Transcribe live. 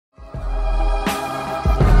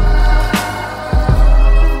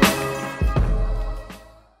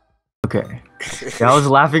Okay. Yeah, I was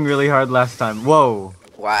laughing really hard last time. Whoa.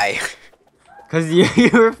 Why? Cause you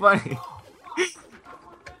were funny.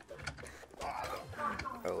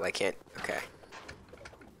 Oh, I can't. Okay.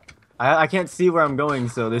 I can't see where I'm going,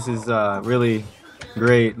 so this is really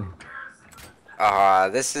great.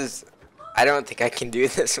 This is. I don't think I can do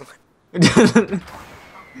this one.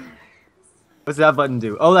 What's that button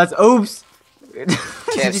do? Oh, that's oops.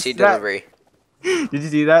 KFC delivery. Did you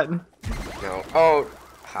see that? No. Oh.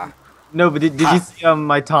 Ha. No, but did you see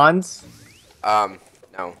my taunts? No,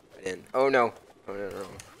 I didn't. Oh no. Oh no.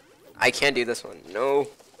 I can't do this one. No.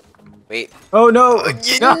 Wait. Oh no!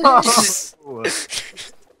 No!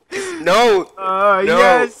 No! No!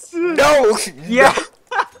 Yes! No! Yeah!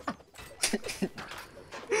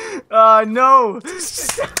 No!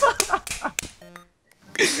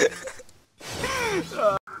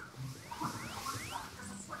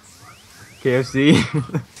 KFC?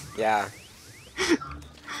 Yeah.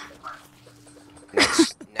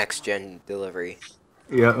 Next gen delivery.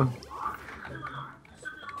 Yeah.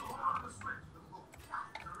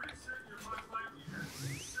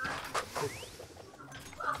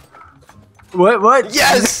 What?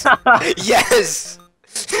 Yes! Yes!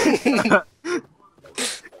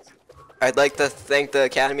 I'd like to thank the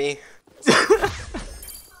Academy.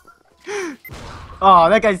 Oh,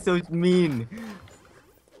 that guy's so mean.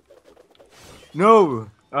 No!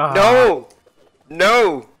 No!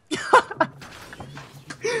 No!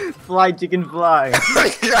 Fly, chicken, fly.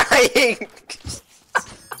 I'm trying!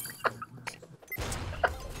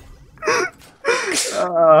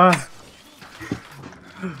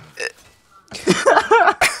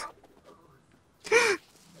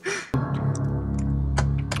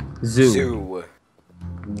 Zoo.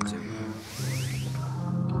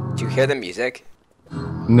 Do you hear the music?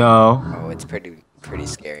 No. Oh, it's pretty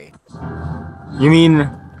scary. You mean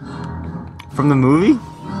from the movie?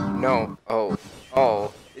 No. Oh.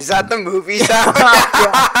 Is that the movie sound?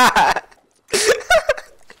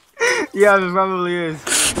 Yeah, it probably is.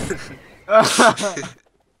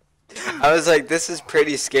 I was like, this is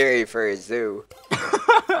pretty scary for a zoo.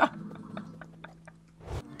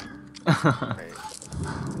 Right.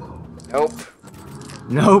 Nope.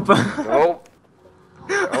 Nope. Nope.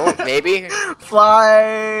 Oh, maybe.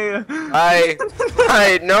 Fly.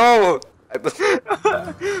 No.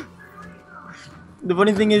 The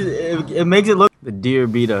funny thing is, it makes it look. The deer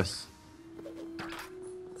beat us.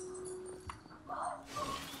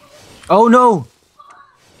 Oh no!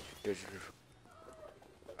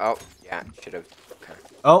 Oh, yeah, should have. Okay.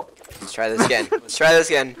 Oh. Let's try this again. Let's try this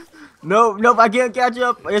again. Nope, I can't catch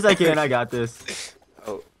up. Yes, I can. I got this.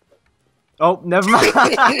 Oh. Oh, never mind.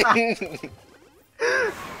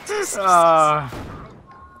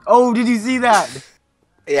 Oh, did you see that?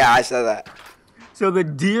 Yeah, I saw that. So the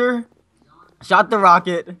deer shot the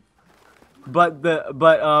rocket, but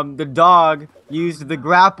the dog used the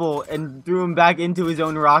grapple and threw him back into his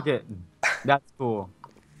own rocket. That's cool.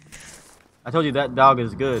 I told you that dog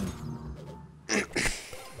is good.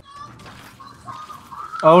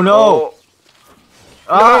 Oh no!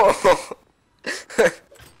 Oh.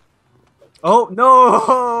 Oh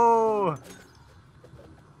no!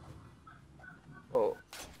 Oh.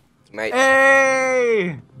 Might.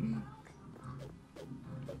 Hey!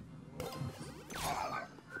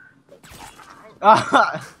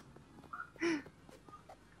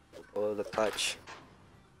 Follow the clutch.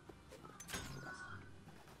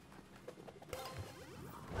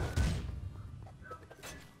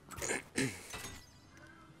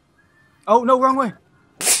 Oh no, wrong way!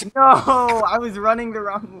 No, I was running the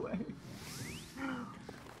wrong way.